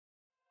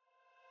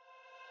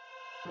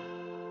Welcome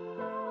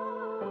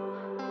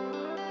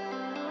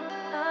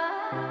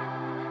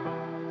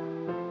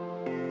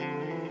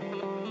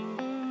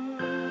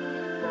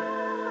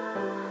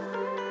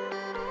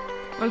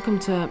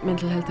to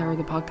Mental Health Hour,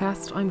 the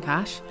podcast. I'm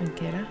Kat. I'm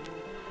Kayla.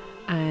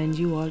 And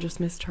you all just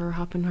missed her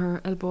hopping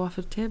her elbow off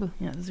at the table.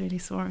 Yeah, it was really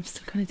sore. I'm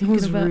still kind of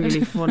thinking about it. It was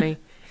really funny.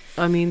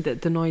 I mean,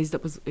 the noise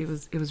that it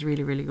was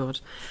really, really good.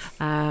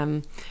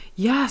 So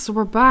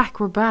we're back.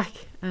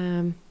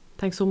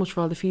 Thanks so much for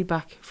all the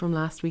feedback from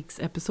last week's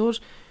episode.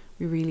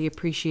 We really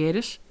appreciate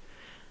it.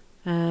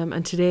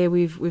 And today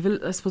we've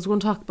I suppose we're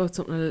going to talk about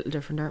something a little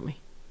different, aren't we?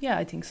 Yeah,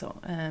 I think so.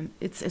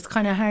 It's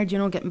kind of hard,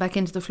 getting back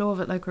into the flow of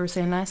it, like we were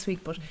saying last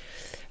week. But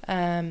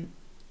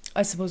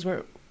I suppose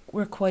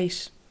we're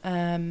quite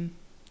what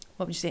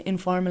would you say,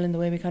 informal in the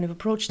way we kind of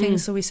approach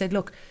things. So we said,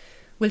 look,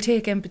 we'll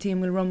take empathy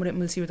and we'll run with it and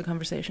we'll see where the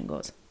conversation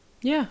goes.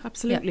 Yeah,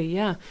 absolutely.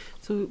 Yeah.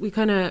 So we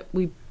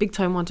big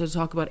time wanted to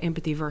talk about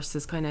empathy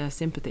versus kind of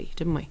sympathy,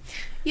 didn't we?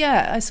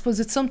 Yeah, I suppose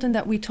it's something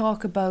that we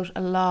talk about a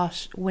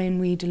lot when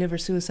we deliver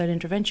suicide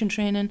intervention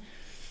training.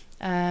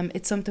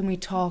 It's something we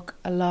talk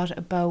a lot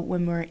about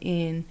when we're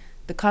in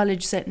the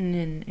college setting,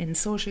 in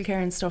social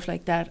care and stuff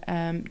like that,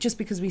 just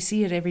because we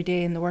see it every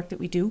day in the work that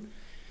we do.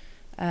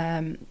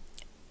 And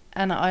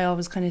I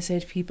always kind of say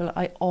to people,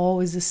 I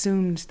always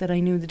assumed that I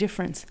knew the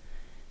difference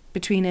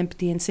between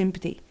empathy and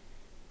sympathy.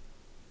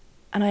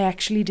 And I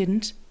actually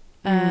didn't.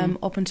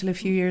 Up until a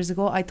few years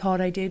ago, I thought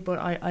I did, but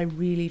I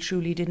really,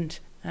 truly didn't.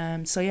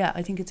 So yeah,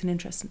 I think it's an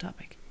interesting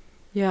topic.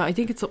 Yeah, I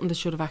think it's something that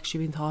should have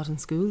actually been taught in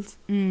schools.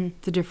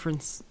 The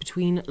difference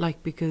between,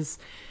 because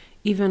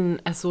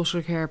even as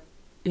social care,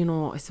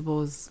 I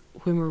suppose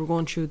when we were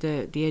going through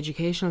the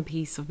educational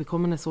piece of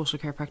becoming a social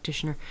care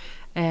practitioner,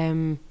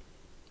 it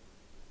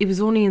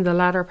was only in the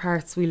latter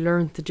parts we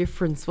learned the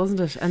difference, wasn't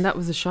it? And that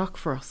was a shock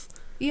for us.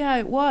 Yeah,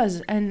 it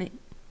was. And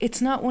it's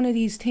not one of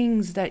these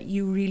things that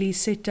you really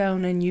sit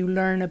down and you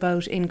learn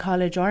about in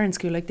college or in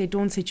school. Like, they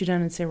don't sit you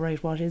down and say,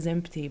 right, what is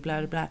empathy, blah,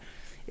 blah, blah.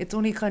 It's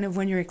only kind of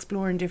when you're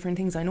exploring different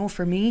things. I know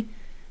for me,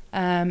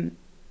 and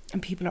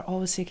people are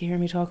always sick of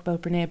hearing me talk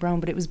about Brene Brown,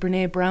 but it was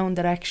Brene Brown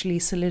that actually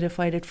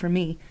solidified it for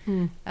me.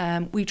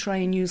 We try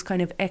and use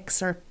kind of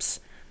excerpts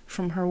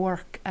from her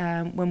work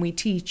when we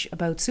teach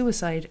about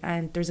suicide,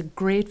 and there's a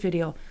great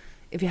video.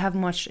 If you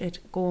haven't watched it,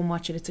 go and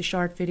watch it. It's a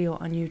short video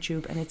on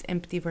YouTube, and it's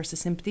Empathy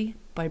versus Sympathy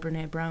by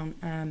Brene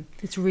Brown.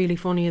 It's really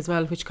funny as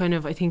well, which kind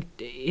of, I think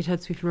it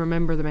helps people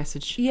remember the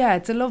message. Yeah,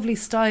 it's a lovely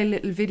style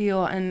little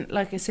video, and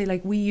like I say,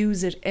 we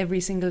use it every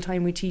single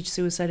time we teach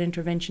suicide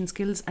intervention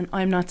skills, and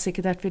I'm not sick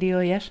of that video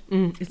yet.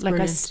 It's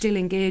brilliant. I still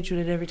engage with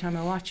it every time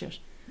I watch it.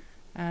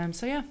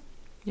 So yeah.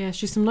 Yeah,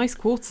 she's some nice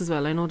quotes as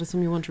well. I know there's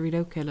some you want to read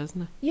out, Kayla,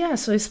 isn't it? Yeah,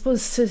 so I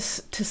suppose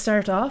to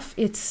start off,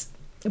 it's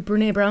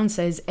Brene Brown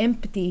says,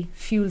 empathy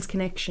fuels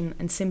connection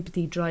and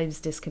sympathy drives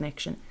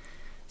disconnection.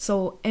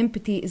 So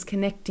empathy is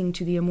connecting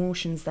to the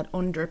emotions that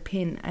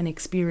underpin an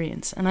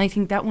experience. And I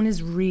think that one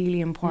is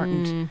really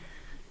important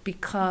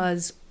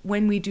because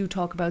when we do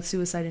talk about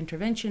suicide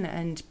intervention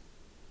and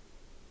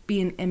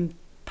being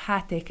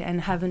empathic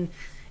and having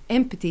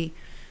empathy,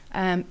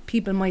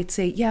 people might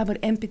say, yeah, but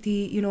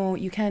empathy,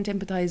 you can't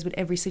empathise with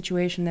every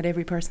situation that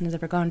every person has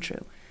ever gone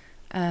through.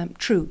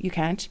 True, you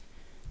can't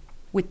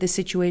with the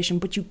situation,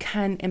 but you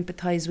can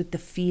empathise with the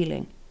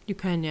feeling. You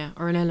can, yeah,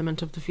 or an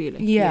element of the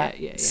feeling. Yeah.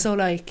 So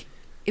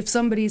if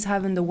somebody's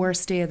having the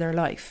worst day of their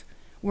life,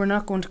 we're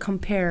not going to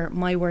compare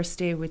my worst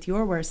day with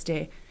your worst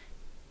day,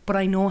 but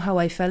I know how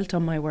I felt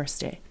on my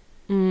worst day.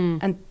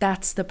 And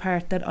that's the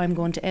part that I'm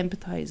going to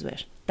empathise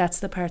with. That's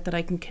the part that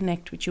I can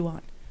connect with you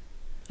on.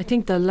 I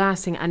think the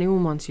last thing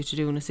anyone wants you to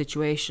do in a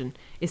situation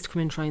is to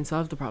come in and try and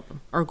solve the problem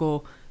or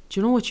go, do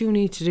you know what you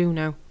need to do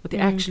now? What they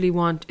actually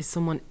want is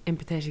someone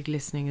empathetic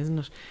listening, isn't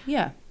it?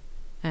 Yeah.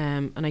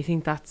 And I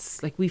think that's,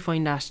 we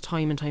find that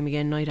time and time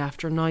again, night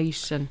after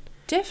night. And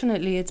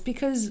definitely, it's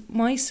because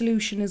my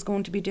solution is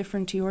going to be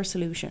different to your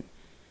solution.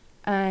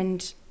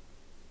 And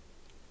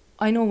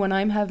I know when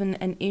I'm having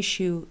an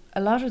issue, a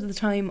lot of the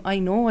time I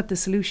know what the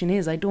solution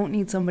is. I don't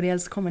need somebody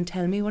else to come and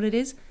tell me what it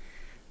is.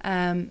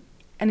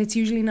 And it's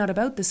usually not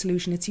about the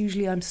solution. It's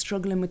usually I'm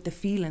struggling with the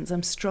feelings.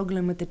 I'm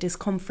struggling with the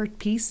discomfort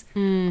piece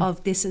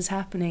of this is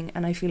happening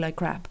and I feel like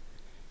crap.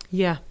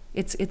 Yeah.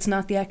 It's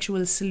not the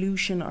actual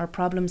solution or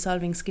problem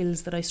solving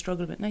skills that I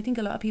struggle with. And I think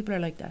a lot of people are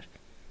like that.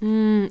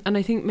 And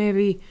I think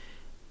maybe,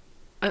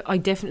 I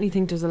definitely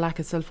think there's a lack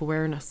of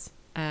self-awareness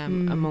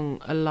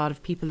among a lot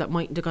of people that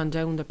mightn't have gone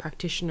down the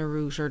practitioner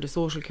route or the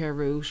social care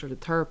route or the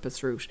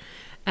therapist route.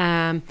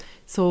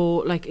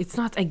 So it's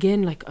not,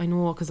 again, I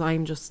know because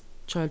I'm just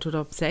childhood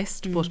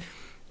obsessed, but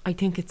I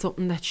think it's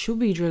something that should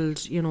be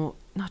drilled,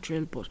 not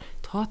drilled, but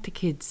taught to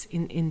kids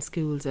in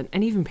schools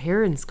and even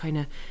parents kind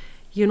of,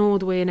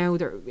 the way now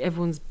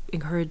everyone's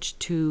encouraged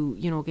to,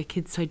 get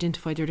kids to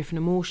identify their different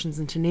emotions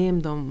and to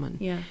name them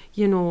and,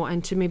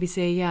 and to maybe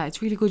say, yeah,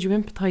 it's really good you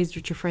empathised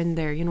with your friend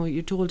there.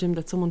 You told him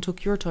that someone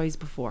took your toys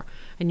before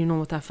and you know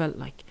what that felt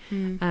like.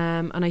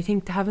 And I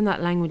think having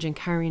that language and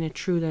carrying it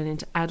through then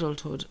into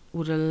adulthood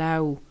would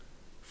allow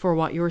for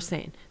what you're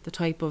saying, the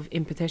type of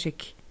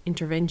empathetic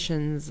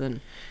interventions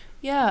and...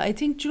 Yeah, I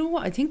think, do you know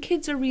what? I think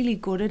kids are really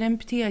good at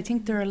empathy. I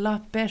think they're a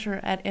lot better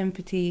at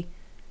empathy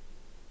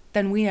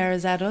than we are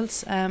as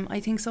adults.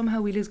 I think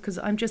somehow we lose, because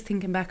I'm just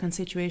thinking back on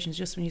situations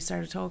just when you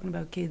started talking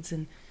about kids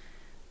and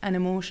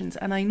emotions.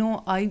 And I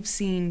know I've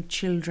seen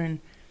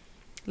children,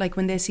 like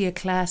when they see a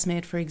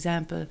classmate, for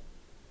example,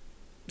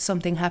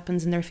 something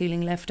happens and they're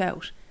feeling left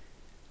out.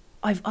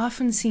 I've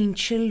often seen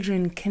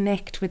children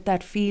connect with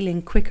that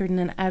feeling quicker than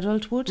an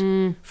adult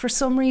would. For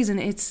some reason,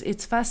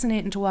 it's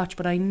fascinating to watch,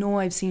 but I know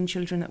I've seen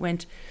children that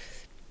went,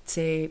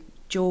 say,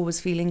 Joe was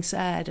feeling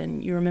sad,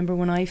 and you remember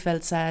when I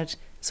felt sad,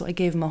 so I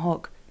gave him a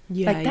hug.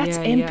 Yeah, like, that's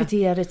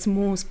empathy at its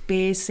most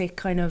basic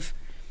kind of...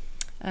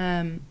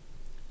 and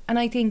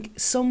I think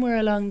somewhere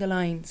along the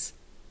lines,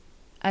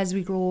 as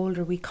we grow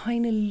older, we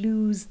kind of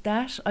lose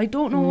that. I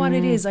don't know what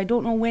it is. I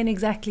don't know when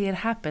exactly it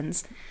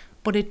happens,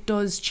 but it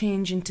does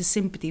change into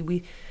sympathy.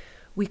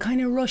 We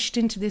kind of rushed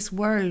into this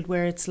world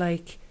where it's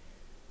like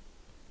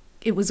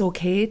it was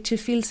okay to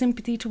feel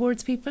sympathy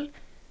towards people.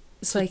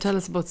 So like, tell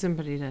us about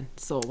sympathy then.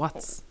 So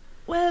what's...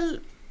 Well,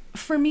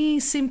 for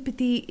me,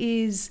 sympathy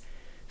is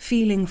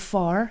feeling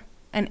for,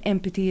 and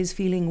empathy is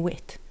feeling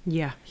with.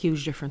 Yeah,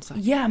 huge difference.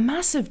 Like. Yeah,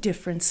 massive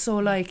difference. So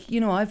like,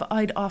 you know,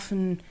 I'd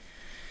often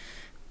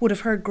would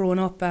have heard growing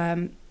up,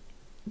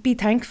 be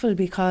thankful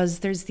because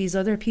there's these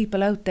other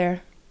people out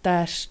there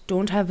that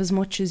don't have as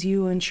much as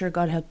you, and sure,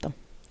 God help them.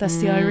 That's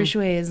the Irish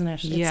way, isn't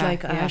it? It's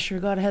like, sure,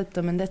 God help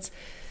them. And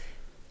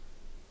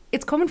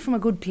it's coming from a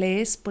good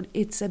place, but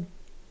it's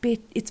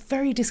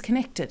very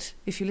disconnected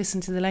if you listen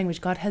to the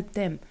language. God help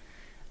them.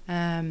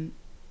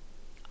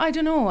 I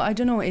don't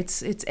know.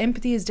 It's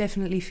empathy is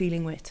definitely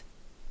feeling with.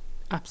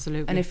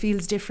 Absolutely. And it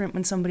feels different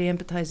when somebody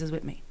empathises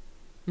with me.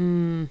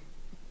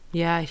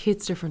 Yeah, it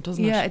hits different,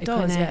 doesn't it? Yeah, it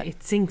does.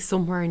 It sinks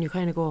somewhere and you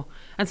kind of go...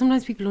 And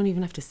sometimes people don't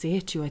even have to say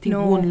it to you. I think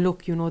one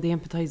look, you know, they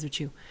empathise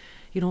with you.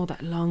 You know,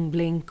 that long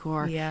blink,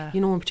 or,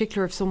 you know, in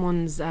particular if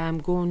someone's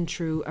going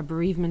through a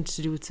bereavement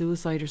to do with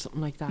suicide or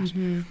something like that,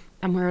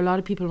 and where a lot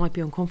of people might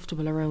be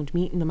uncomfortable around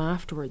meeting them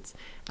afterwards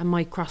and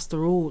might cross the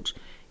road,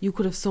 you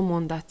could have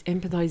someone that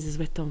empathises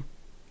with them,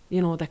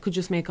 you know, that could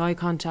just make eye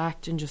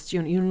contact and just,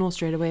 you know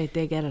straight away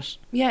they get it.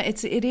 Yeah,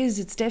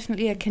 it's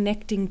definitely a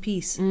connecting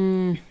piece,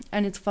 and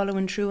it's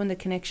following through on the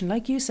connection.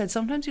 Like you said,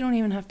 sometimes you don't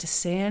even have to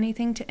say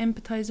anything to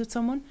empathise with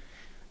someone.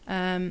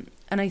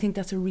 And I think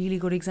that's a really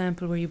good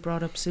example where you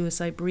brought up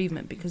suicide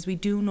bereavement, because we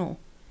do know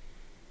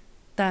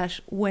that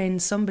when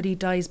somebody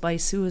dies by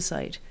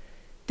suicide,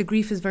 the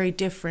grief is very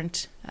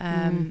different.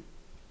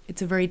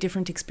 It's a very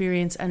different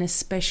experience, and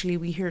especially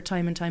we hear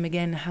time and time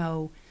again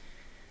how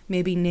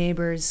maybe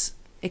neighbours,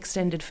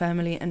 extended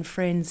family and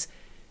friends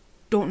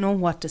don't know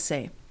what to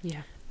say.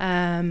 Yeah.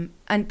 And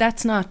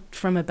that's not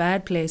from a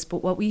bad place,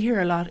 but what we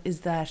hear a lot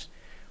is that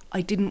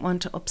I didn't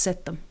want to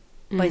upset them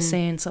by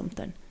saying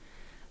something.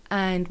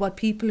 And what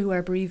people who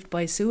are bereaved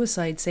by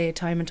suicide say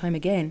time and time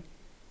again,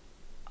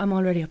 I'm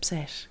already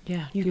upset.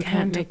 Yeah, you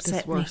can't make upset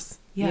this worse.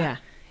 Me. Yeah.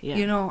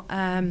 You know,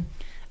 and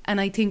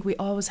I think we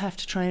always have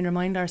to try and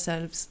remind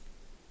ourselves,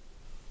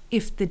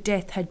 if the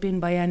death had been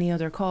by any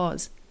other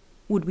cause,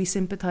 would we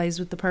sympathise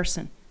with the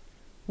person?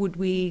 Would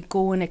we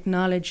go and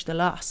acknowledge the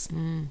loss?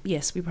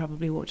 Yes, we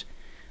probably would.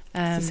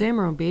 It's the same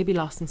around baby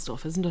loss and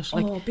stuff, isn't it?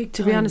 Like, big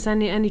time. To be honest,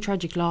 any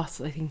tragic loss,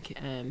 I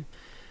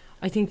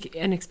think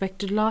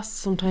unexpected loss,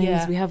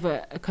 sometimes we have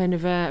a kind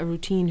of a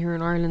routine here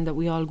in Ireland that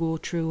we all go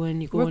through,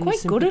 and you go and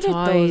sympathise. We're quite good at it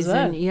though as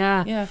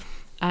well.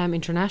 And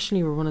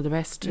internationally we're one of the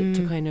best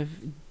to kind of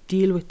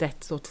deal with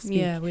death, so to speak.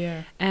 Yeah, we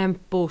are.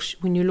 But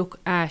when you look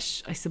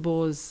at, I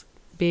suppose,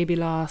 baby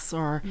loss,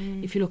 or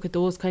if you look at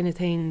those kind of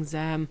things,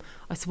 I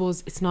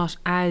suppose it's not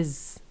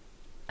as,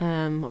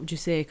 what would you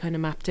say, kind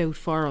of mapped out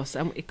for us.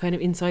 And it kind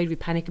of inside we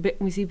panic a bit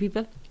when we see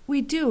people.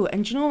 We do,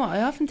 and you know what,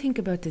 I often think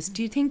about this.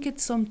 Do you think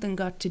it's something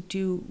got to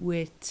do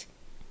with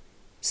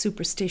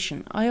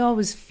superstition? I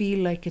always feel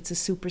like it's a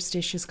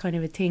superstitious kind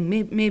of a thing.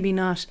 Maybe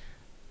not,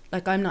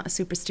 like I'm not a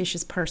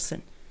superstitious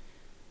person,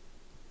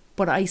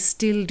 but I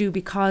still do,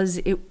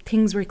 because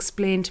things were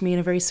explained to me in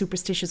a very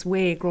superstitious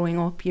way growing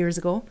up years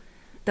ago,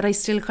 that I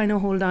still kind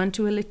of hold on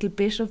to a little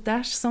bit of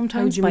that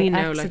sometimes. How do you mean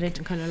accident. Now, like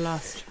I'm kind of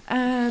lost?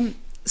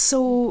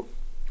 So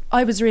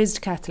I was raised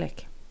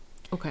Catholic.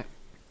 Okay.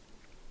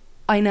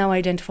 I now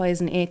identify as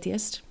an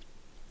atheist.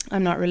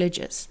 I'm not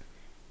religious.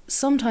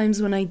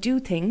 Sometimes when I do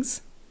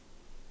things,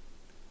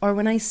 or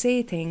when I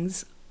say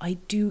things, I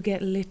do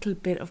get a little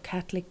bit of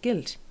Catholic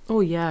guilt. Oh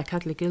yeah,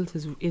 Catholic guilt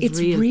is it's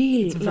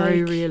real. It's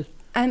very real.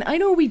 And I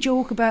know we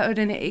joke about it,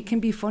 and it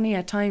can be funny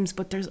at times,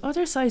 but there's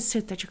other sides to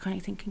it that you're kind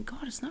of thinking,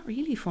 God, it's not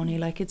really funny.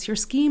 Like, it's your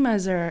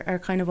schemas are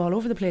kind of all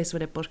over the place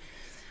with it. But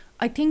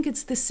I think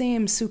it's the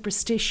same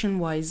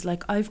superstition-wise.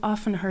 Like, I've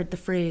often heard the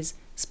phrase,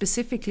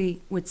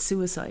 specifically with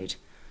suicide.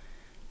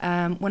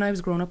 When I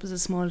was growing up as a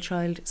small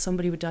child,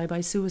 somebody would die by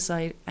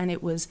suicide, and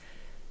it was,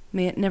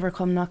 may it never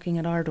come knocking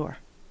at our door.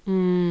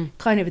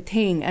 Kind of a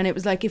thing. And it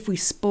was like, if we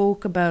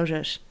spoke about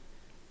it,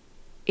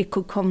 it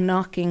could come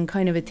knocking,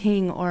 kind of a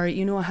thing. Or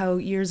you know how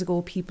years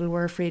ago people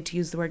were afraid to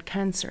use the word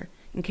cancer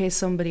in case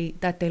somebody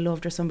that they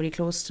loved or somebody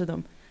close to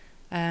them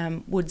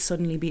would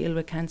suddenly be ill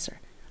with cancer.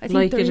 I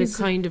think like it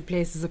kind of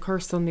places a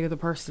curse on the other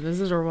person,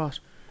 is it, or what?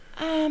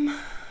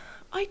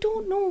 I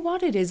don't know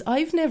what it is.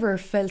 I've never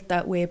felt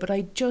that way, but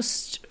I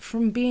just,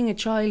 from being a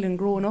child and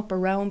growing up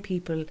around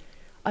people,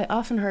 I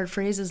often heard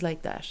phrases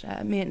like that.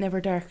 May it never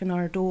darken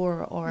our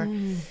door, or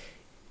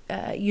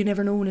you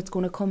never know when it's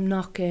going to come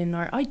knocking,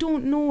 or I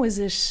don't know, is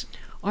it...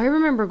 I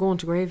remember going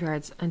to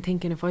graveyards and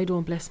thinking, if I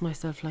don't bless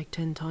myself like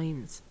 10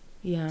 times,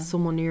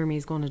 someone near me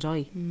is going to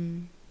die.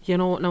 You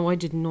know, now I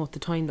didn't know at the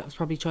time that was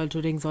probably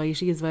childhood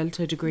anxiety as well,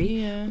 to a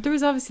degree. But there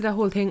was obviously that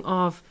whole thing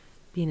of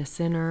being a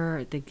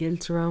sinner, the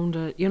guilt around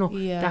it, you know,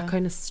 that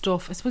kind of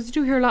stuff. I suppose you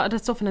do hear a lot of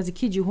that stuff, and as a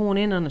kid you hone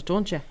in on it,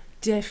 don't you?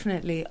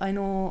 Definitely. I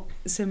know,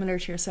 similar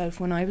to yourself,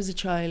 when I was a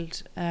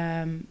child,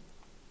 I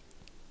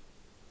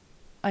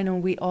know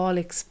we all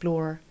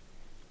explore.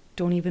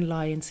 Don't even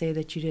lie and say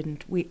that you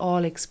didn't. We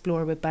all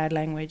explore with bad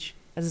language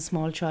as a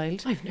small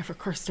child. I've never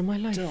cursed in my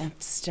life.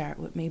 Don't start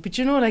with me. But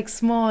you know, like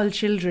small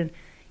children,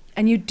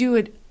 and you do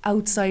it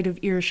outside of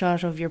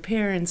earshot of your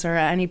parents or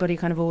anybody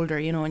kind of older,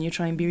 you know, and you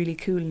try and be really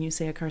cool and you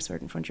say a curse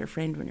word in front of your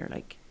friend when you're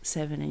like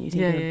 7 and you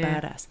think you're a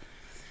badass.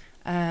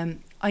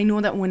 I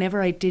know that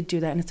whenever I did do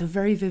that, and it's a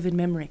very vivid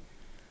memory,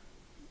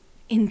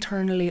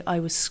 internally I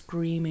was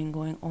screaming,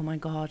 going, oh my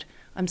God,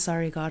 I'm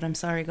sorry God, I'm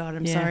sorry God,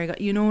 I'm sorry God.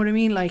 You know what I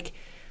mean? Like,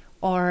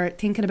 or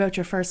thinking about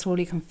your first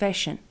holy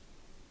confession,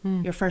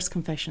 your first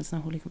confession, it's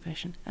not holy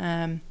confession,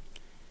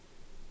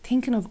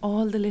 thinking of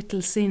all the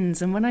little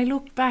sins. And when I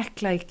look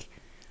back, like,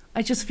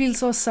 I just feel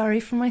so sorry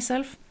for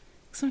myself.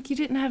 It's like, you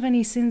didn't have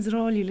any sins at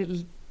all, you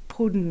little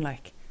pudding,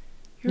 like.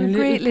 You're a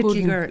great little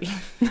girl.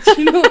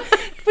 You know?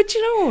 But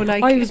you know,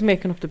 like, I was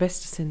making up the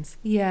best of sins.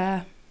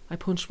 Yeah. I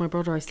punched my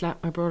brother, I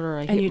slapped my brother,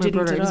 I hit my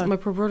brother. My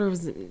brother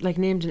was like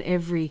named in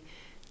every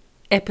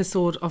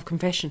episode of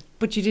confession.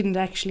 But you didn't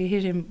actually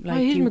hit him, like.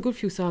 I hit him a good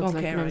few sogs,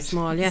 like when I was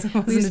small, yeah. So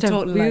we used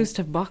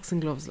to have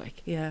boxing gloves,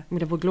 like. Yeah.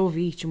 We'd have a glove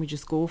each and we'd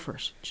just go for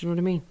it. Do you know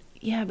what I mean?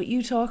 Yeah, but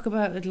you talk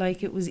about it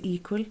like it was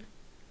equal.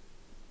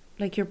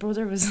 Like your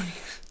brother was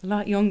a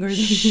lot younger than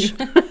you.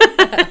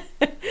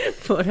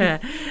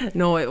 But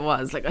no, it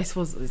was, like, I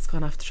suppose it's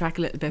gone off the track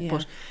a little bit,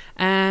 but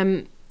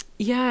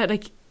yeah,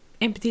 like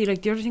empathy,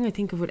 like the other thing I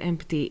think of with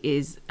empathy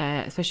is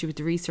especially with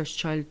the research,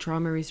 child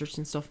trauma research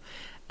and stuff,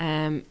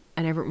 and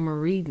everything we're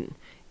reading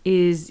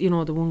is, you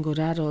know, the one good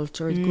adult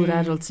or good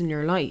adults in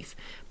your life.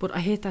 But I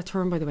hate that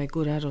term, by the way,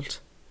 good adult.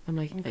 I'm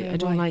like, I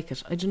don't like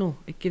it. I don't know,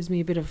 it gives me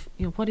a bit of,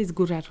 you know, what is a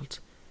good adult?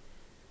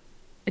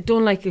 I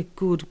don't like it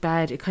good,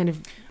 bad. It kind of...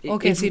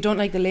 Okay, so you don't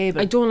like the label?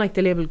 I don't like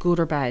the label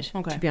good or bad,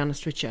 to be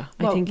honest with you.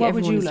 I think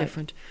everyone is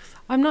different.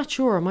 I'm not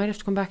sure. I might have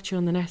to come back to you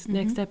on the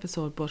next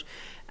episode. But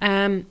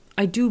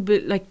I do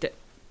like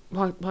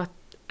what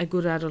a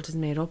good adult is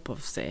made up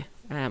of, say.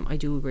 I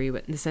do agree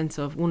with, in the sense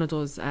of one of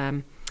those,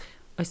 I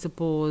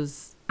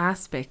suppose,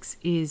 aspects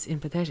is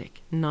empathetic,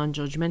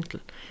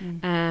 non-judgmental.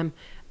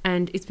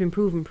 And it's been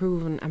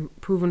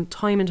proven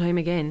time and time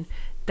again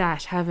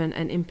that having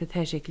an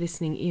empathetic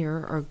listening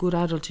ear or a good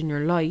adult in your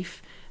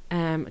life,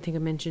 I think I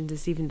mentioned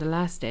this even the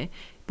last day,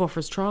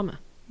 buffers trauma.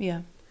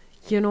 Yeah.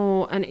 You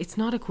know, and it's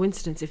not a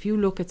coincidence. If you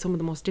look at some of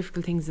the most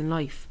difficult things in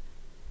life,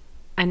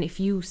 and if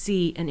you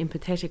see an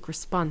empathetic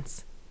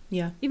response,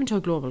 even to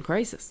a global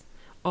crisis,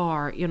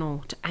 or, you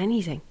know, to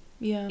anything,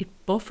 it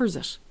buffers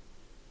it.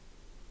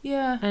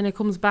 Yeah. And it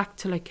comes back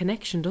to, like,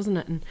 connection, doesn't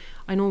it? And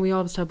I know we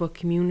always talk about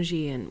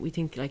community, and we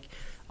think, like,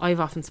 I've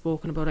often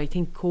spoken about, I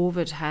think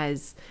COVID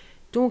has...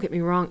 Don't get me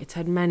wrong, it's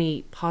had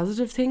many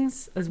positive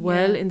things as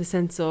well, in the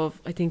sense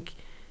of, I think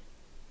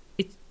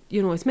it,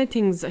 you know, it's made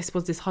things, I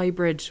suppose, this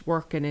hybrid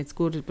work, and it's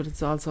good, but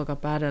it's also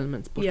got bad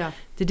elements. But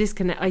the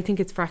disconnect, I think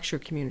it's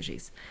fractured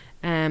communities.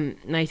 And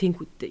I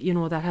think, you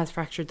know, that has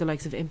fractured the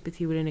likes of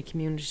empathy within a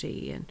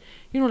community, and,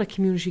 you know, like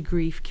community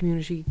grief,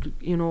 community,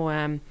 you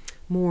know,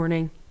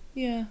 mourning.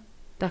 Yeah.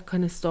 That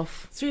kind of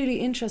stuff. It's really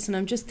interesting.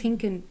 I'm just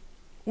thinking,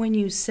 when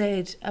you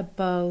said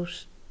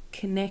about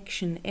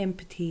connection,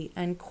 empathy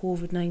and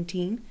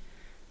COVID-19,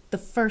 the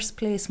first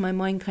place my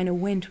mind kind of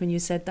went when you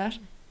said that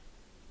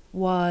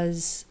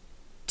was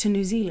to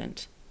New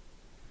Zealand.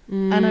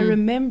 And I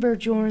remember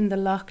during the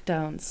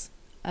lockdowns,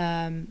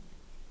 Jacinda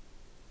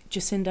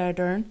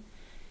Ardern,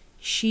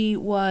 she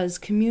was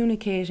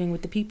communicating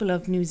with the people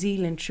of New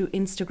Zealand through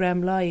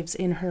Instagram lives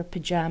in her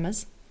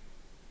pyjamas.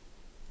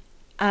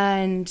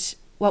 And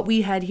what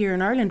we had here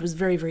in Ireland was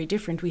very, very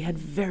different. We had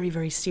very,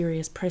 very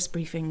serious press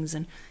briefings,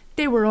 and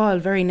they were all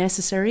very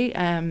necessary.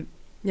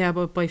 Yeah,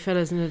 but by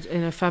fellas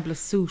in a fabulous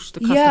suit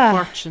that cost a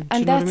fortune. Do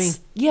you know what I mean?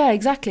 Yeah,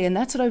 exactly. And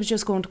that's what I was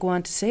just going to go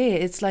on to say.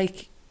 It's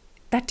like,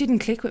 that didn't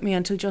click with me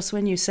until just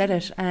when you said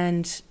it.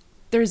 And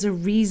there's a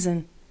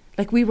reason.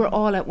 Like, we were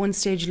all at one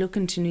stage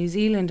looking to New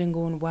Zealand and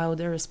going, wow,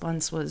 their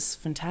response was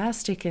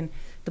fantastic, and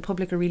the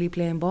public are really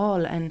playing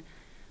ball. And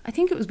I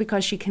think it was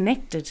because she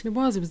connected. It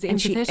was the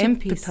and she empathetic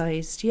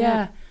empathised,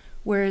 piece.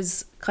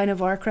 Whereas kind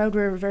of our crowd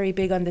were very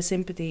big on the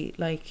sympathy,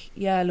 like,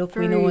 yeah, look,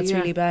 we know it's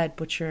really bad,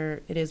 but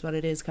sure, it is what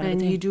it is, kind of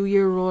thing. And you do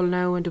your role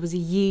now, and there was a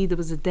ye, there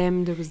was a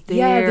them, there was their.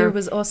 Yeah, there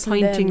was us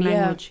and them. Pointing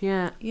language,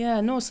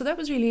 Yeah, no, so that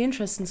was really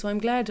interesting. So I'm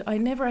glad I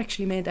never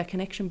actually made that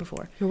connection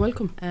before. You're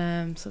welcome.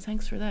 So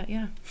thanks for that,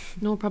 yeah.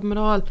 No problem at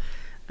all.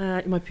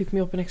 You might pick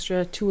me up an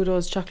extra 2 of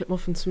those chocolate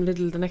muffins from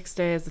Lidl the next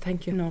day as a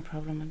thank you. No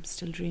problem, I'm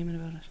still dreaming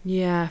about it.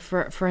 Yeah,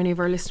 for any of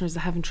our listeners that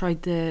haven't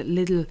tried the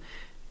Lidl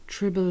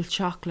triple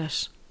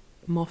chocolate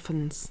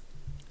muffins,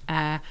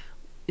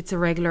 it's a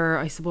regular,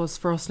 I suppose,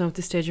 for us now at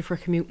this stage if we're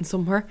commuting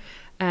somewhere,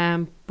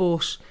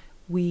 but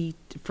we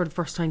for the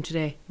first time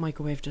today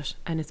microwaved it,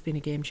 and it's been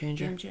a game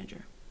changer.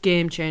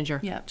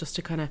 Yeah, just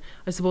to kind of,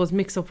 I suppose,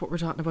 mix up what we're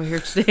talking about here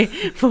today.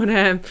 But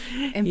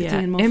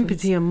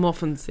empathy and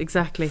muffins,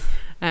 exactly.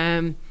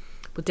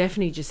 But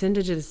definitely Jacinda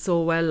did it so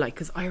well, like,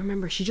 because I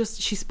remember she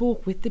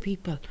spoke with the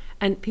people,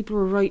 and people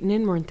were writing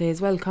in, weren't they,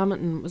 as well,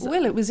 commenting.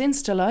 It was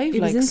Insta Live.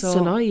 It was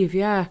Insta Live,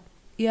 yeah.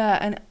 Yeah,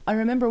 and I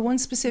remember one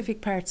specific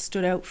part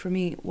stood out for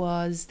me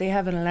was they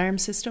have an alarm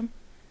system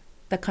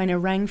that kind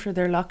of rang for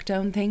their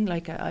lockdown thing.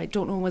 Like, I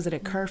don't know, was it a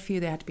curfew?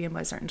 They had to be in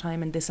by a certain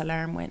time, and this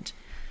alarm went.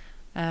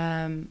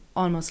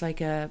 Almost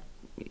like an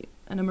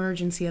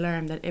emergency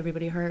alarm that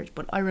everybody heard.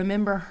 But I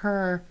remember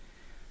her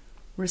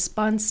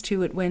response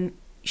to it when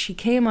she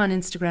came on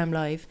Instagram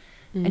Live,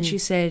 and she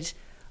said,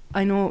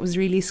 I know it was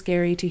really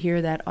scary to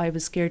hear that. I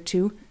was scared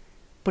too,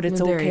 but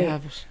it's okay. There you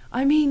have it.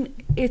 I mean,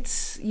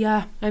 it's,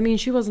 yeah. I mean,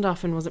 she wasn't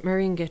often, was it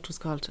Marion Gate was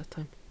called at that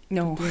time?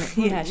 No.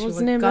 Yeah, what was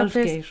the name of that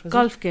place?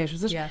 Golf Gate,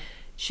 was it? Yeah.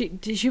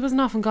 She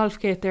wasn't often Golf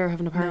Gate there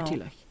having a party,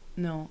 like.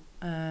 No.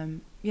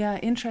 Yeah,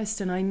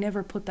 interesting. I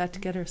never put that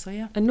together, so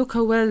yeah. And look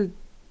how well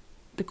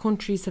the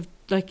countries have,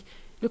 like,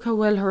 look how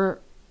well her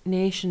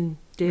nation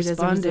did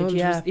responded, as a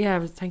result.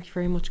 Yeah, thank you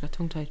very much, got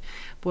tongue-tied.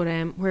 But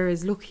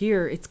whereas, look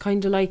here, it's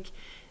kind of like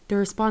the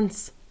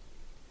response,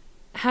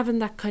 having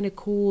that kind of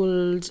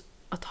cold,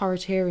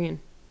 authoritarian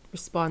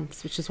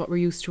response, which is what we're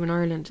used to in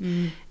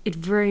Ireland, it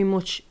very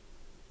much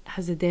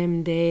has a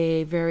them,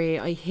 they, very,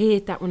 I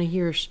hate that when I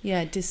hear it.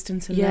 Yeah,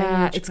 distance and language.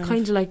 Yeah, it's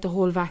kind of like the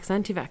whole vax,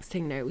 anti-vax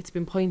thing now. It's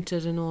been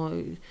pointed,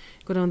 and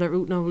go down that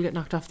route now, we'll get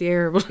knocked off the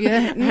air. But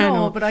yeah,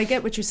 no, but I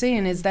get what you're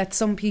saying, is that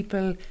some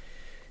people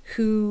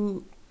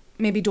who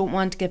maybe don't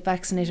want to get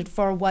vaccinated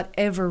for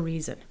whatever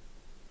reason,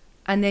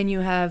 and then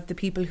you have the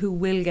people who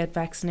will get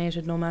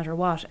vaccinated no matter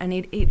what, and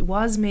it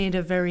was made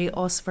a very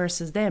us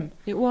versus them.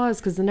 It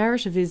was, because the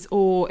narrative is,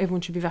 everyone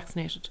should be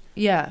vaccinated.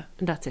 Yeah.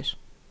 And that's it.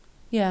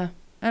 Yeah.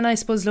 And I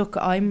suppose, look,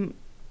 I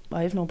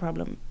have no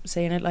problem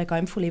saying it, like,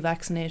 I'm fully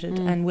vaccinated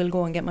and will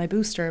go and get my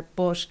booster,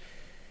 but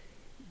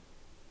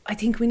I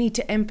think we need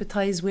to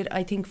empathise with,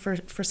 I think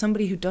for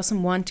somebody who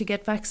doesn't want to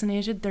get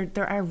vaccinated,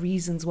 there are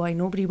reasons why.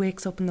 Nobody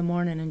wakes up in the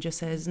morning and just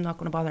says, I'm not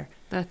going to bother.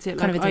 That's it.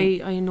 Kind like, of a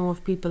thing. I know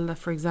of people that,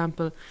 for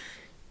example,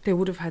 they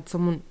would have had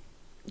someone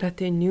that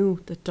they knew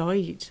that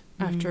died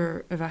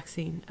after a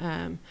vaccine.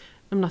 I'm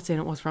not saying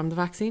it was from the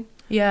vaccine.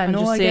 Yeah, I'm no,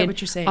 just I saying, get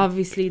what you're saying.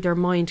 Obviously, their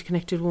mind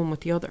connected one with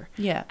the other.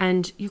 Yeah.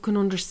 And you can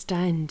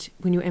understand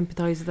when you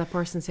empathise with that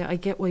person and say, I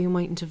get why you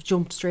mightn't have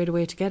jumped straight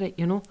away to get it,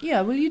 you know?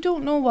 Yeah, well, you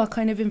don't know what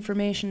kind of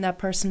information that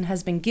person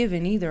has been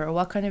given either, or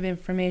what kind of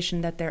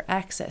information that they're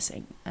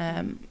accessing,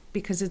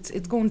 because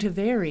it's going to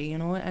vary, you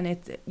know, and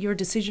your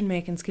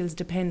decision-making skills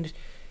depend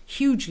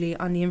hugely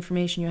on the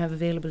information you have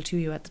available to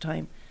you at the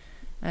time.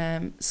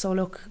 So,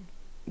 look,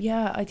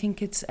 yeah, I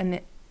think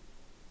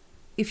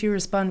if you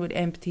respond with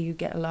empathy, you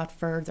get a lot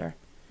further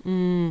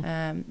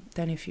than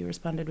if you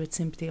responded with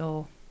sympathy.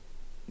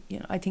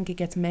 I think it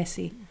gets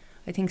messy.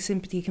 I think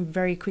sympathy can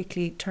very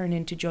quickly turn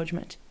into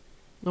judgment.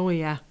 Oh,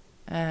 yeah.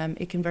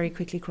 It can very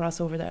quickly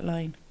cross over that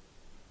line.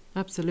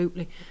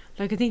 Absolutely.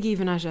 Like, I think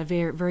even at a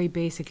very, very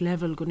basic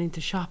level, going into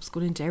shops,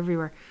 going into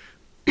everywhere,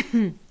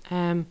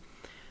 I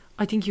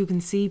think you can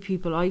see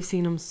people, I've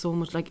seen them so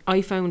much, like,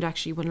 I found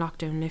actually when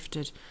lockdown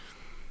lifted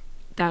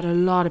that a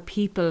lot of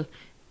people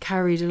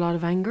carried a lot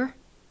of anger.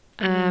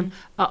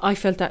 I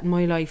felt that in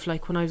my life,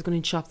 like when I was going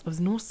in shops, I was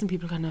noticing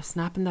people kind of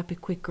snapping that bit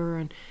quicker,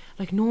 and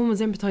like no one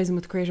was empathising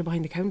with the creator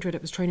behind the counter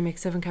that was trying to make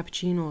 7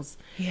 cappuccinos,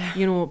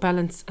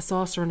 balance a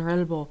saucer on her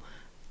elbow,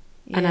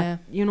 and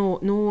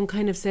no one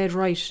kind of said,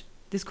 right,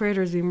 this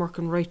creator has been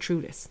working right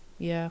through this,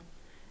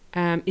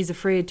 is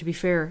afraid, to be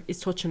fair, is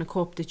touching a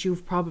cup that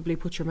you've probably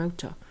put your mouth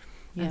to,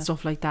 and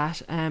stuff like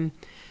that.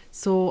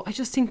 So I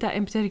just think that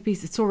empathetic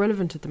piece, it's so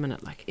relevant at the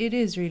minute. Like, it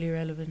is really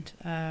relevant.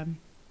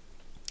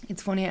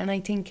 It's funny, and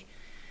I think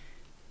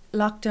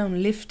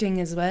lockdown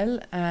lifting as well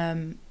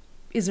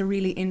is a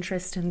really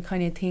interesting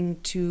kind of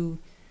thing to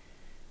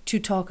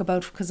talk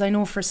about, because I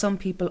know for some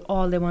people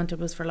all they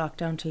wanted was for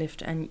lockdown to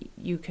lift, and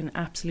you can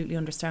absolutely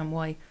understand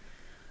why.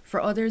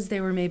 For others,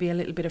 they were maybe a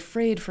little bit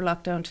afraid for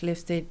lockdown to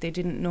lift. They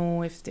didn't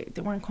know if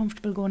they weren't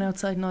comfortable going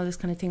outside and all this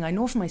kind of thing. I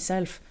know for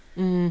myself,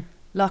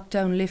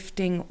 lockdown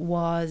lifting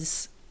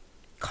was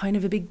kind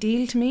of a big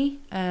deal to me,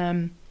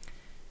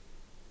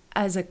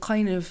 as a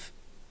kind of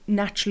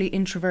naturally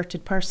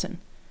introverted person.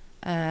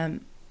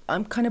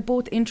 I'm kind of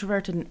both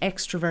introverted and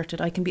extroverted.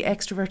 I can be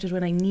extroverted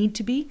when I need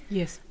to be.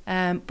 Yes.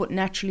 But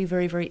naturally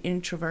very, very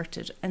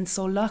introverted. And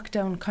so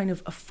lockdown kind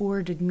of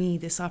afforded me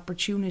this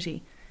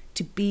opportunity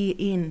to be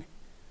in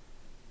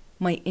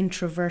my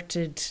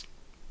introverted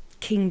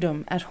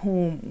kingdom at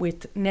home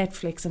with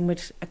Netflix and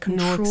with a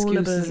controllable... No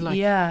excuses, like.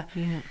 Yeah.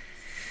 Yeah.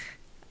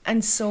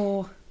 And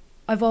so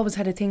I've always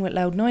had a thing with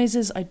loud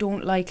noises. I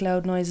don't like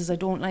loud noises. I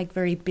don't like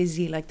very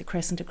busy. Like the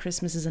crescent of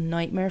Christmas is a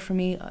nightmare for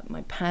me.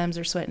 My palms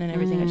are sweating and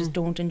everything. I just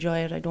don't enjoy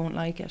it. I don't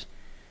like it.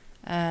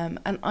 And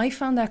I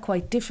found that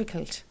quite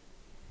difficult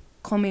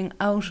coming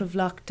out of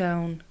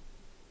lockdown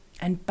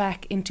and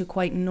back into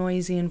quite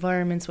noisy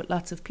environments with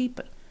lots of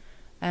people.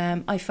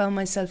 I found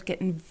myself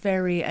getting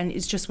very, and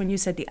it's just when you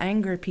said the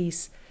anger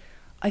piece,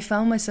 I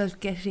found myself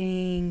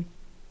getting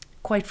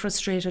quite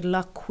frustrated a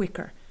lot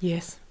quicker.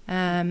 Yes.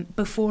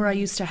 Before I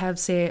used to have,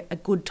 say, a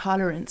good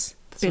tolerance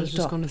That's what I was built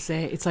just up. going to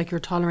say. It's like your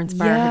tolerance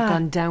bar had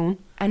gone down.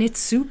 And it's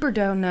super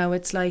down now.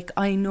 It's like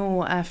I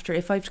know after,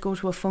 if I have to go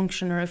to a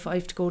function or if I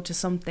have to go to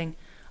something,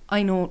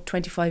 I know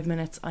 25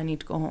 minutes I need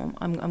to go home.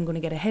 I'm going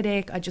to get a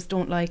headache. I just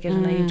don't like it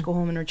and I need to go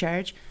home and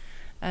recharge.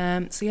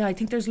 So yeah, I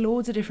think there's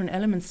loads of different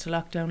elements to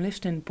lockdown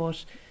lifting,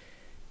 but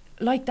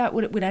like that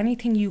with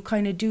anything you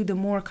kind of do, the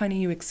more kind of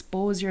you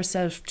expose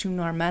yourself to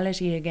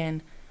normality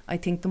again, I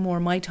think the more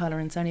my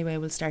tolerance anyway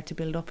will start to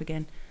build up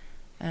again.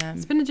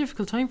 It's been a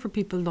difficult time for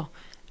people though.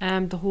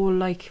 The whole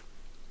like,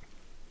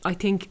 I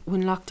think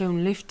when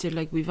lockdown lifted,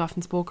 like we've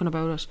often spoken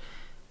about it,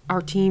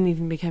 our team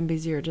even became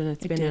busier than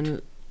it's been.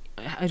 And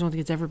I don't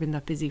think it's ever been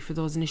that busy for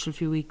those initial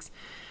few weeks.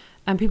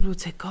 And people would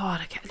say,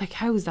 God, like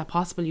how is that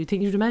possible? You'd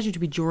imagine to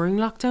be during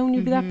lockdown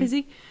you'd be that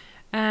busy.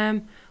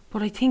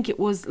 But I think it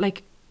was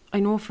like, I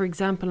know for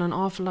example an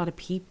awful lot of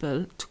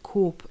people to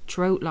cope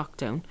throughout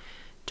lockdown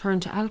turn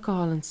to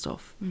alcohol and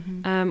stuff,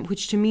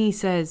 which to me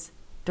says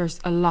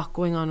there's a lot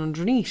going on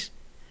underneath.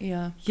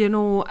 Yeah. You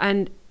know,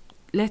 and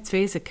let's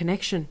face it,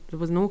 connection. There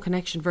was no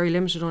connection, very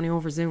limited, only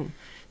over Zoom.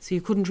 So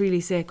you couldn't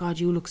really say, God,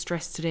 you look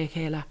stressed today,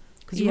 Kayla.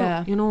 Because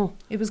you know.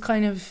 It was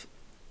kind of,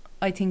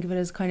 I think of it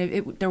as kind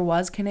of, there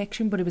was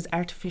connection, but it was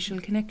artificial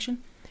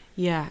connection.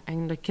 Yeah,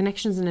 and like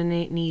connection's an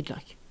innate need,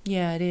 like.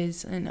 Yeah, it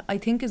is. And I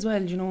think as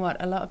well, you know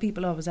what, a lot of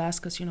people always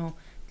ask us, you know,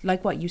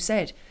 like what you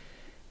said,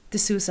 the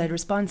suicide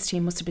response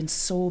team must have been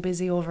so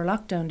busy over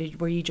lockdown.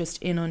 Were you just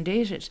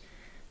inundated?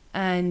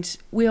 And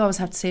we always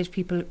have to say to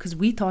people, because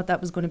we thought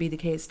that was going to be the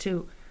case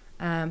too.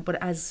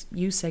 But as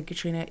you said,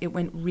 Katrina, it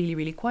went really,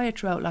 really quiet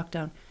throughout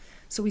lockdown.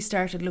 So we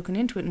started looking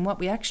into it, and what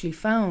we actually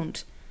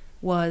found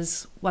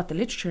was what the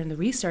literature and the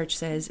research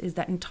says is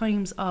that in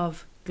times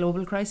of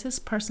global crisis,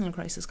 personal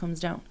crisis comes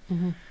down.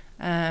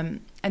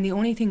 And the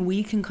only thing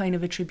we can kind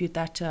of attribute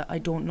that to, I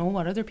don't know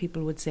what other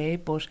people would say,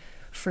 but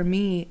for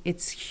me,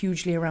 it's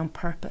hugely around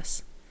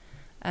purpose.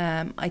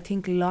 I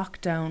think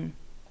lockdown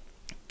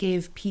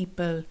gave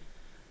people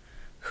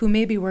who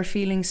maybe were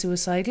feeling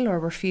suicidal or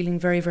were feeling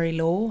very, very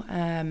low,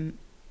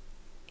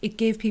 it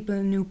gave people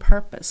a new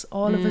purpose.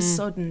 All of a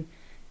sudden,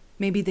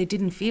 maybe they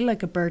didn't feel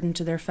like a burden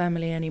to their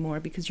family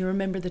anymore, because you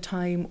remember the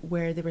time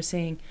where they were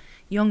saying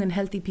young and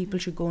healthy people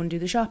should go and do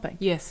the shopping.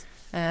 Yes.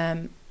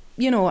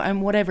 You know,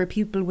 and whatever,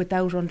 people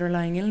without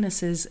underlying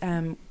illnesses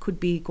could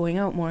be going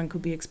out more and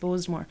could be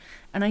exposed more.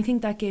 And I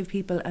think that gave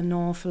people an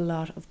awful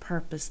lot of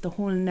purpose. The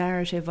whole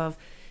narrative of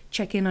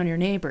check in on your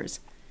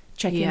neighbours,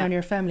 check in on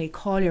your family,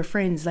 call your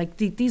friends. Like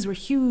these were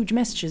huge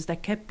messages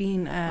that kept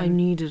being... I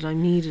need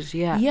it,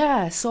 yeah.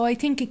 Yeah, so I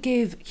think it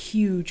gave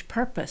huge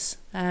purpose,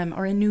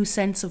 or a new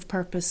sense of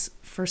purpose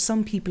for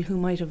some people who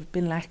might have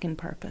been lacking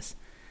purpose.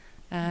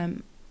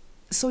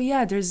 So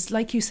yeah, there's,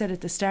 like you said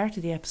at the start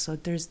of the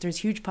episode, there's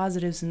huge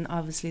positives and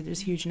obviously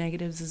there's huge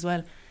negatives as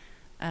well.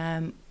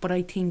 But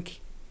I think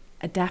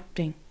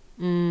adapting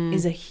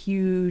is a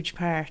huge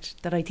part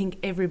that I think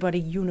everybody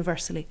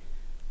universally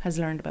has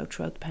learned about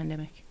throughout the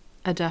pandemic.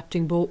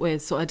 Adapting both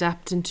ways. So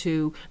adapting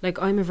to, like,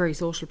 I'm a very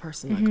social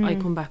person. Like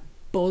I come back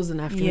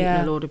buzzing after meeting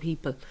a load of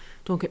people.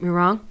 Don't get me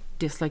wrong,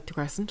 dislike the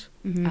Crescent.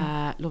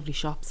 Lovely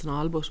shops and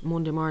all, but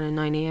Monday morning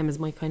 9 a.m. is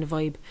my kind of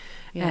vibe.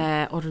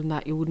 Other than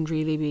that, you wouldn't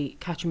really be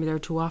catching me there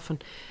too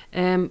often.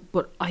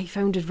 But I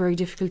found it very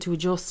difficult to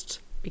adjust,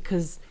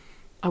 because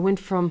I went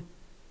from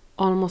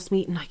almost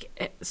meeting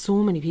like so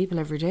many people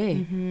every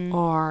day,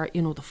 or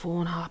you know, the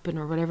phone hopping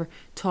or whatever,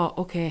 to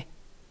okay,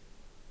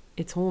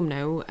 it's home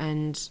now,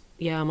 and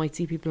yeah, I might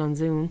see people on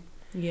Zoom.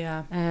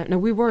 Yeah. Now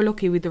we were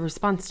lucky with the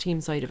response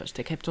team side of it;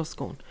 they kept us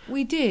going.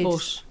 We did,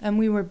 and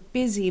we were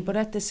busy. But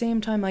at the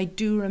same time, I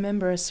do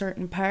remember a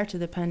certain part of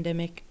the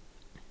pandemic,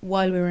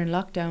 while we were in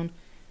lockdown,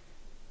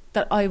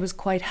 that I was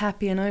quite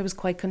happy and I was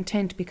quite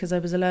content, because I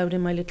was allowed in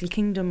my little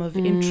kingdom of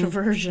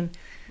introversion.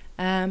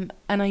 And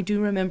I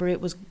do remember it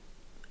was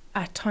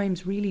at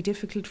times really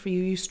difficult for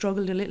you. You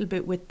struggled a little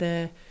bit with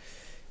the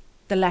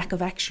lack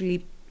of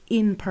actually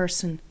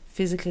in-person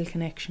physical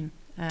connection.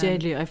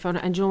 Deadly. I found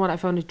it, and you know what? I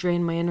found it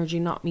drained my energy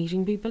not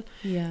meeting people.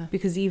 Yeah.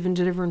 Because even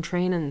delivering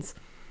trainings,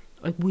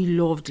 like, we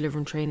love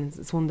delivering trainings.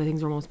 It's one of the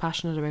things we're most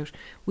passionate about.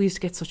 We used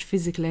to get such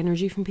physical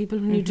energy from people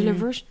when you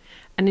deliver it,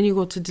 and then you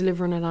go to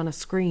delivering it on a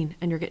screen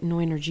and you're getting no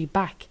energy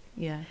back.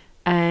 Yeah.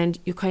 And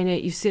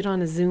you sit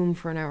on a Zoom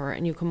for an hour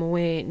and you come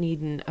away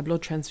needing a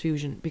blood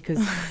transfusion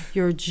because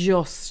you're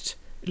just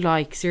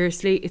like,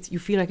 seriously, you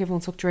feel like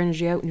everyone sucked your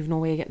energy out and you've no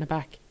way of getting it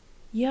back.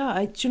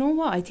 Yeah, do you know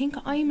what? I think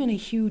I'm in a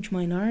huge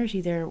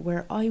minority there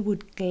where I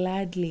would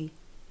gladly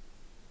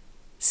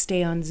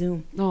stay on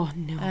Zoom. Oh,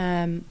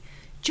 no.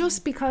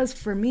 Just because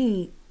for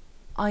me,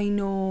 I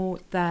know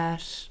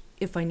that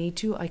if I need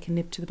to, I can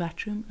nip to the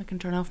bathroom. I can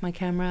turn off my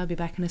camera. I'll be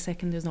back in a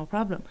second. There's no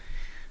problem.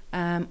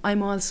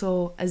 I'm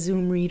also a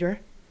Zoom reader.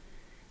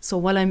 So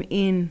while I'm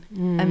in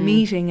a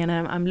meeting and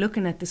I'm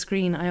looking at the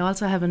screen, I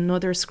also have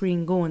another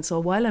screen going. So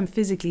while I'm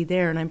physically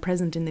there and I'm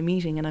present in the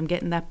meeting and I'm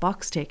getting that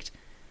box ticked,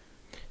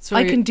 so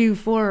I can do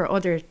 4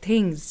 other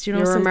things. You know,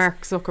 you're a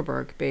Mark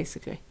Zuckerberg,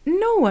 basically.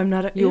 No, I'm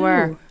not. You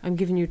are. I'm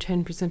giving you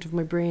 10% of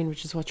my brain,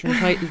 which is what you're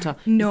entitled to.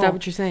 No. Is that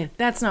what you're saying?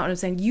 That's not what I'm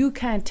saying. You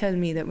can't tell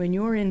me that when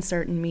you're in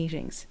certain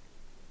meetings,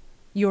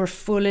 your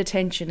full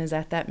attention is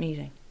at that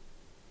meeting.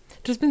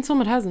 There's been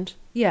some it hasn't.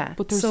 Yeah.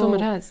 But there's some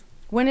it has.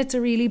 When it's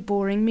a really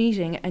boring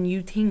meeting and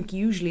you think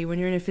usually when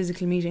you're in a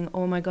physical meeting,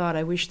 oh my God,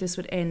 I wish this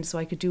would end so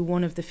I could do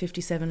one of the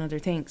 57 other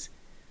things.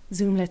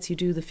 Zoom lets you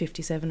do the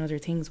 57 other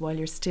things while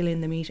you're still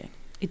in the meeting.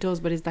 It does,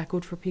 but is that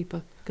good for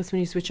people? Because when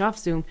you switch off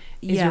Zoom,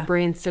 is your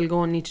brain still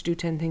going, need to do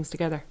 10 things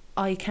together?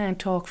 I can't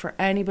talk for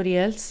anybody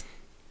else,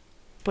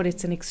 but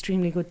it's an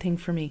extremely good thing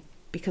for me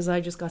because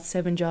I just got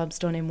 7 jobs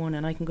done in one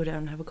and I can go down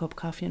and have a cup of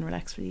coffee and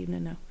relax for the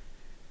evening now.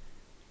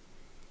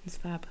 It's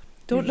fab.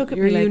 Don't look at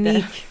me like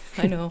unique.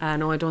 That. I know.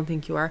 No, I don't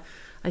think you are.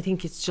 I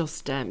think it's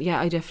just,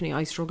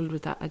 I struggled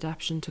with that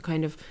adaptation to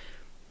kind of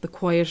the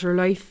quieter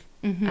life.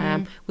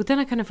 But then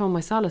I kind of found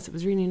my solace. It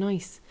was really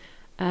nice.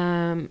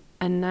 And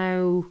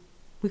now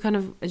we kind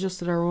of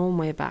adjusted our own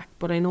way back.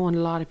 But I know a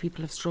lot of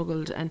people have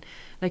struggled. And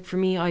like for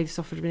me, I've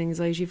suffered with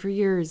anxiety for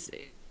years.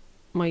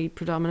 My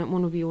predominant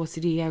one would be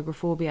OCD,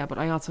 agoraphobia, but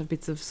I also have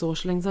bits of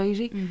social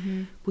anxiety.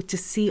 But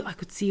I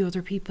could see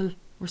other people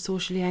were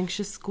socially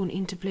anxious going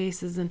into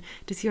places, and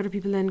to see other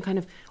people then kind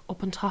of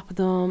up on top of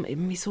them, it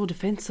made me so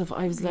defensive.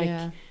 I was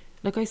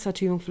like I saw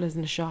 2 young fellas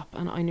in the shop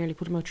and I nearly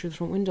put them out through the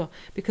front window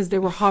because they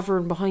were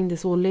hovering behind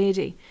this old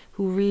lady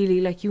who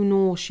really,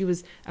 she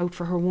was out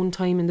for her one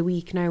time in the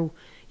week now,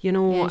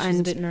 and she's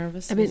a bit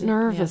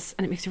nervous.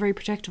 And it makes you very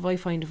protective, I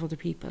find, of other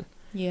people.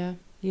 Yeah.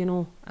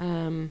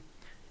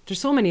 There's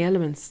so many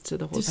elements to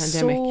the whole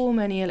pandemic. So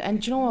many.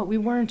 And do you know what? We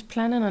weren't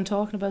planning on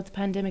talking about the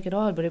pandemic at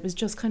all, but it was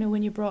just kind of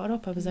when you brought it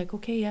up, I was like,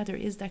 okay, yeah, there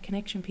is that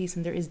connection piece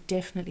and there is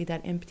definitely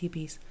that empathy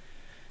piece.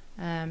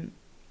 I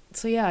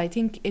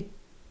think it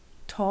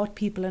taught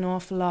people an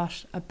awful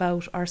lot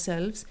about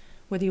ourselves,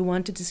 whether you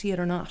wanted to see it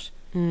or not.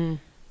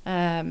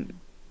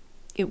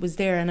 It was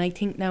there, and I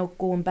think now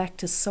going back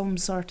to some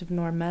sort of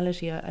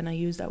normality, and I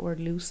use that word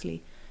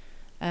loosely,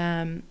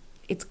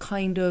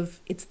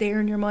 it's there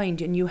in your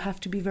mind, and you have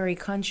to be very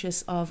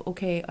conscious of,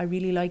 okay, I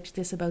really liked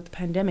this about the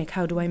pandemic,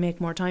 how do I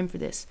make more time for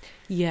this?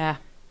 Yeah,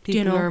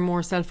 people are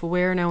more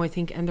self-aware now, I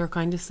think, and they're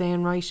kind of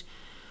saying, right,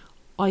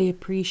 I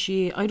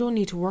don't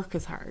need to work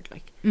as hard.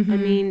 I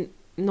mean,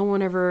 no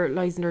one ever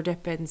lies in their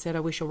deathbed and said,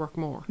 I wish I worked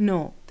more.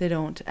 No, they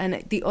don't.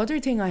 And the other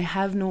thing I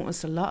have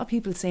noticed a lot of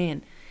people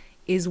saying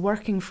is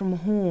working from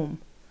home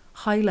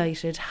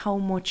highlighted how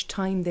much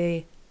time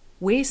they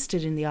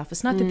wasted in the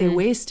office. Not that they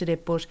wasted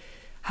it, but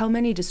how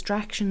many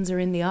distractions are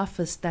in the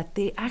office that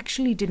they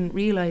actually didn't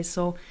realise.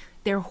 So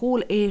their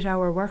whole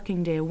 8-hour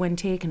working day when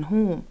taken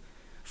home,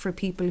 for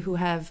people who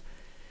have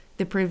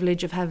the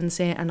privilege of having,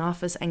 say, an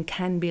office and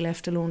can be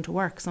left alone to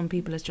work. Some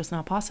people it's just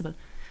not possible.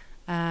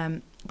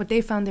 But they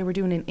found they were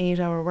doing an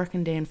 8-hour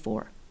working day in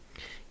 4.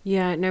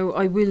 Yeah, now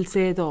I will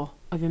say though,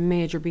 I've a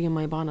major bee in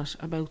my bonnet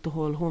about the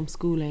whole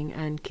homeschooling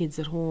and kids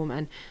at home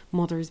and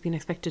mothers being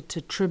expected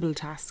to triple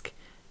task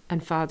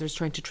and fathers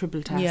trying to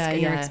triple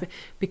task.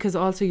 Because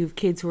also you've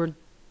kids who are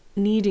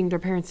needing their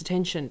parents'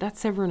 attention. That's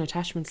severing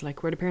attachments,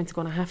 like where the parents are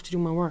going to have to do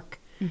my work.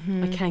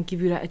 I can't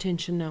give you that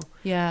attention now.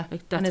 Yeah,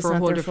 like that's for a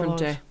whole different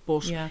day.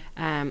 But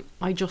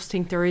I just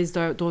think there is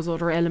those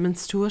other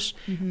elements to it.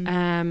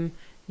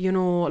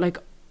 Like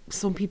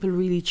some people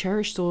really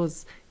cherish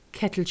those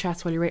kettle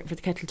chats while you're waiting for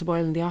the kettle to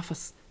boil in the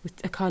office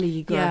with a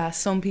colleague. Yeah,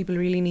 some people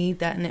really need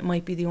that, and it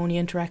might be the only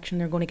interaction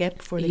they're going to get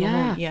before they go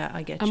home. Yeah,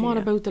 I get you. And what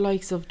about the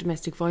likes of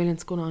domestic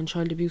violence going on,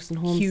 child abuse in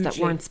homes that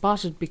weren't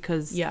spotted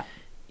because,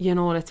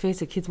 let's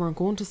face it, kids weren't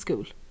going to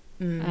school.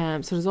 So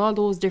there's all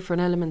those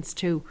different elements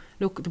too.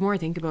 Look, the more I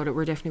think about it,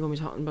 we're definitely going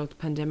to be talking about the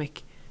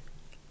pandemic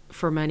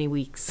for many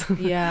weeks.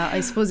 Yeah,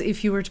 I suppose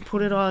if you were to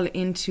put it all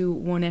into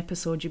one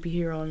episode, you'd be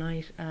here all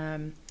night.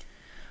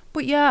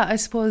 But yeah, I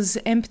suppose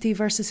empathy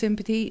versus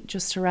sympathy,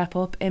 just to wrap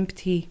up,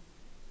 empathy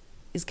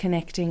is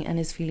connecting and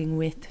is feeling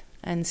with,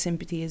 and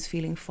sympathy is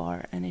feeling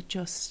for, and it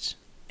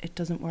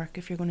doesn't work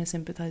if you're going to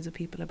sympathise with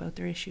people about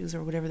their issues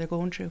or whatever they're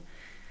going through.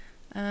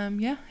 Have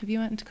you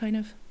wanted to kind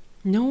of...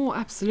 No,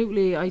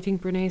 absolutely. I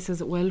think Brene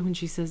says it well when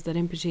she says that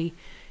empathy,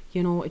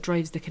 it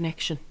drives the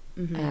connection.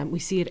 We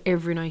see it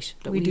every night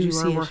that we do do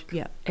our see it, work.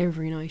 yeah.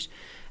 Every night.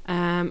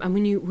 And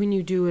when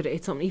you do it,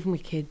 it's something, even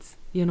with kids,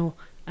 you know,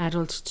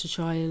 adult to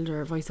child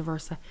or vice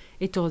versa.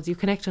 It does. You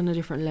connect on a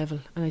different level.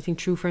 And I think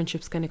true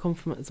friendships kind of come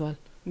from it as well.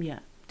 Yeah,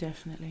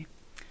 definitely.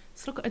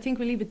 So look, I think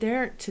we'll leave it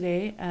there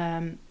today.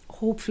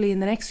 Hopefully in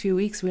the next few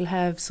weeks we'll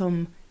have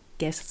some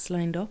guests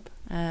lined up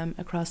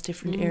across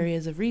different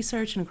areas of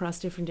research and across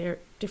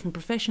different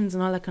professions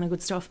and all that kind of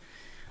good stuff.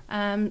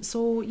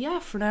 So yeah,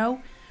 for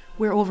now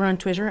we're over on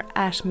Twitter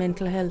at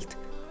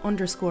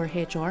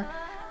mentalhealth_HR.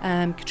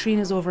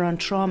 Katrina's over on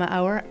Trauma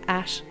Hour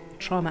at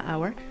Trauma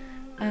Hour.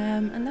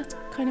 And that's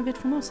kind of it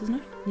from us, isn't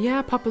it?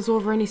 Yeah, pop us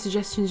over any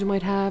suggestions you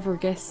might have or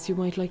guests you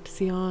might like to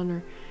see on,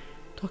 or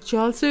talk to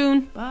you all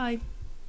soon. Bye.